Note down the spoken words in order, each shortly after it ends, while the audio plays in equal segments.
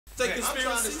I'm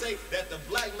trying to say that the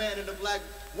black man and the black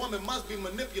woman must be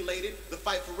manipulated to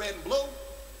fight for red and blue.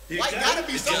 White gotta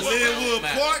be so. Linwood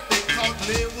Park, they caught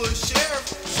Linwood Sheriff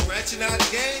scratching out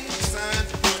gang signs,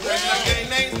 scratching out gang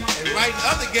names, and writing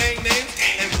other gang names,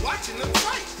 and watching them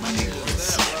fight.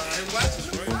 And watching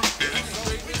them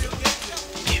fight.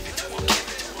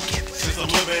 Since I'm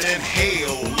living in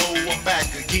hell, low, I'm back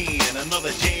again.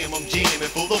 Another jam I'm jamming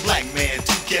for the black man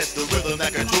to catch the rhythm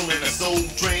that controlling the soul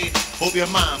train. Hope your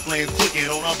mind playing clicking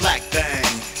on a black thing.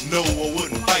 No, I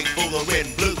wouldn't fight for the red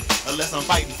and blue unless I'm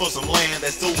fighting for some land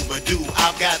that's overdue.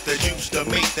 I've got the juice to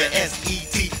make the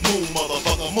S.E.T. move,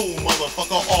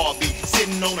 motherfucker, RB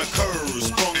sitting on a curve,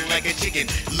 sprung like a chicken,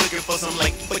 looking for some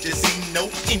light, but you see no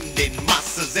ending. My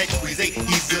Suzette Grise,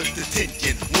 he's a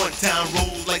detention. One time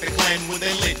rolls like the clan when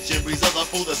they lynch and reserve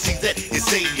for the seas that you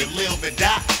say you live and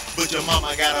die. But your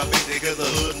mama got a busy cause the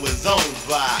hood was owned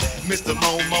by Mr.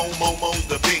 Momo's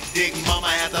the big dick. Mama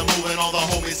had to move and all the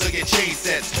homies took your chase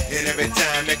sets. And every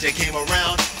time that you came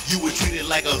around, you were treated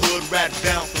like a hood rat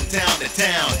bound from town to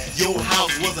town. Your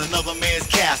house was another man's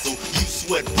castle. You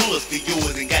sweat bullets for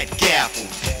yours and got gaffled.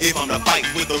 If I'm to fight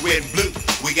with the red and blue,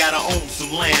 we gotta own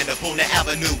some land upon the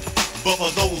avenue. But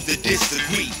for those that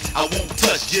disagree, I won't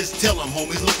touch, just tell them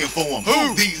homies looking for them.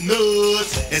 Who? These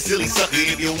nuts and silly sucker,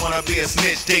 if you wanna be a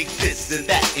snitch, take this and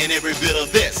that and every bit of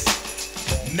this.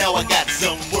 Now I got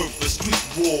some word for street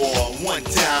war. One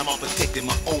time I'm protecting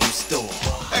my own store.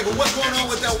 Hey, but what's going on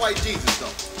with that white Jesus though?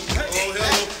 Oh,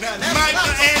 hello.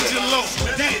 Michelangelo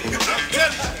did it. I'm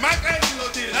telling you, Michelangelo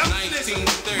did it. I'm listening.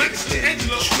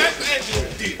 Michelangelo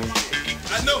did it.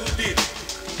 I know who did it.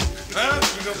 Huh?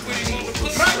 You gonna put him on the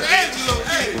book? Michelangelo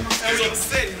did it. That's what I'm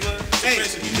saying, man. Hey,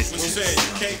 what you saying?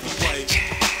 You can't be white.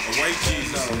 A white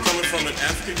Jesus coming from an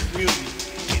African community.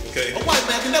 Okay. A white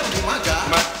man can never be my guy.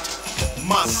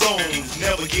 My songs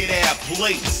never get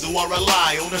airplay, so I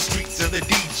rely on the streets and the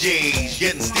DJs.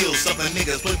 Yet and still something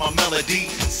niggas play my melody.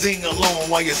 Sing along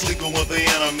while you're sleeping with the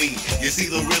enemy. You see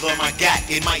the rhythm I got,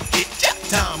 it might get jap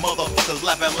time. Motherfuckers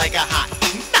laughing like a hot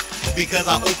because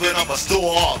I open up a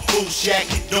store or a food shack.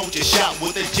 Don't you shout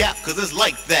with a jap, cause it's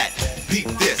like that. Peep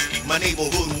this, my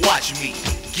neighborhood watch me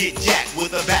get jacked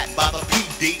with a bat by the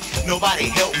PD. Nobody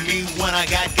help me when I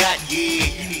got. Yeah,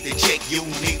 you need to check your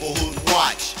neighborhood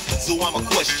watch. So I'ma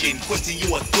question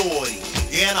your authority.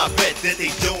 And I bet that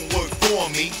they don't work for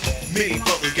me. Many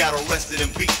brothers got arrested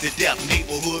and beat to death.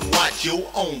 Neighborhood watch your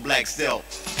own black self.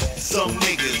 Some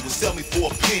niggas will sell me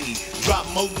for a penny, drop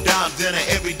more dimes than an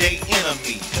everyday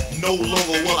enemy. No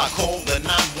longer will I call the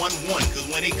 911, cause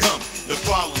when they come, the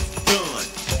problem's done.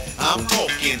 I'm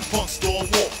talking, punk store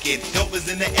walking, help is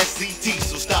in the SCT,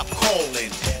 so stop calling.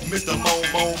 Mr.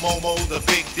 Momo, the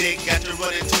big dick, got you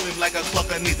running to him like a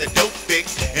clucker needs a dope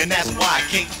fix. And that's why I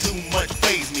can't too much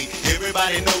faze me.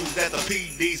 Everybody knows that the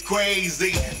PD's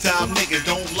crazy. Time niggas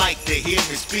don't like to hear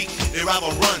me speak. They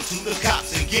rather run to the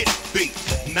cops and get beat.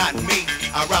 Not me,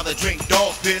 I'd rather drink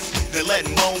dog piss than let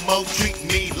Momo treat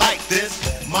me like this.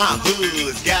 My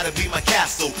hood's gotta be my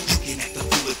castle. You can act a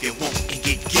fool if you want and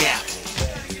get gaffled.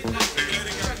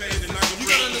 You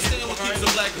gotta understand what keeps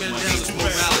a black man down is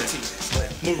morality.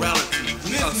 Morality.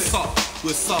 We are soft.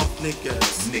 We're soft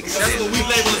niggas. That's what we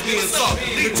label as being soft.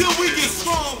 Until we get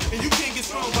strong, and you can't get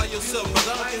strong by yourself, because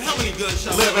I don't care how many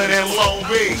gunshots. Living in Long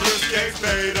Beach, just can't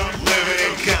fade them. living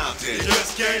in Compton,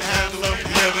 Just can't handle them.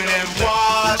 living in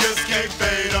Watts, Just can't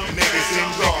fade them. niggas in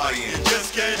Guardian,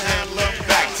 Just can't handle them.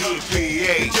 back to the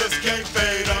PA, Just can't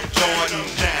fade them. Jordan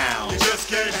down, You just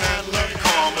can't handle them.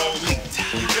 Carmelita.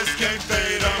 You just can't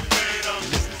fade them.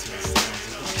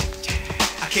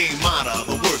 I came out of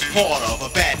the worst part of a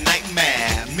bad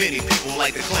nightmare. Many people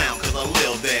like to clown cause I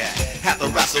live there. Have to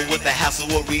wrestle with the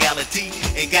hassle of reality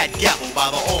and got gabbled by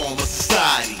the arm of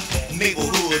society.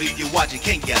 Neighborhood, if you watch it,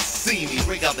 can't you see me?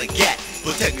 Break out the gat,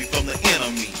 protect me from the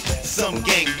enemy. Some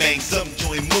gangbang, some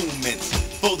join movements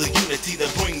for the unity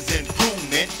that brings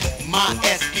improvement. My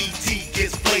SBT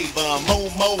gets flavor.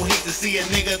 Momo hate to see a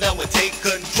nigga that would take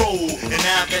control. And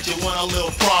now that you want a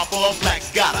little proper,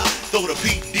 blacks gotta throw the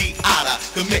PD out of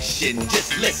commission.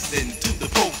 Just listen to the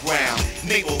program.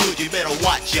 Neighborhood, you better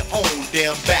watch your own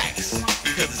damn backs,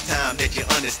 because it's time that you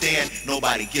understand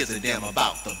nobody gives a damn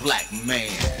about the black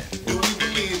man. Do we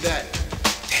believe that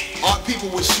our people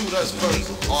would shoot us first,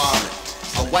 or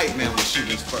a white man would shoot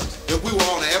us first? If we were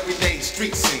on an everyday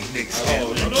street scene, niggas.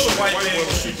 Oh, you know the white man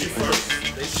will shoot you first.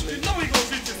 You know he gonna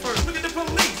shoot you first. Look at the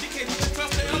police. You can't even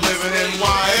trust the Living in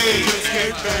YA, Just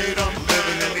can't fade them.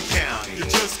 living in the county, You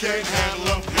just can't handle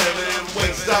them. living in You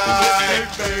just Wayside, can't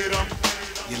fade them.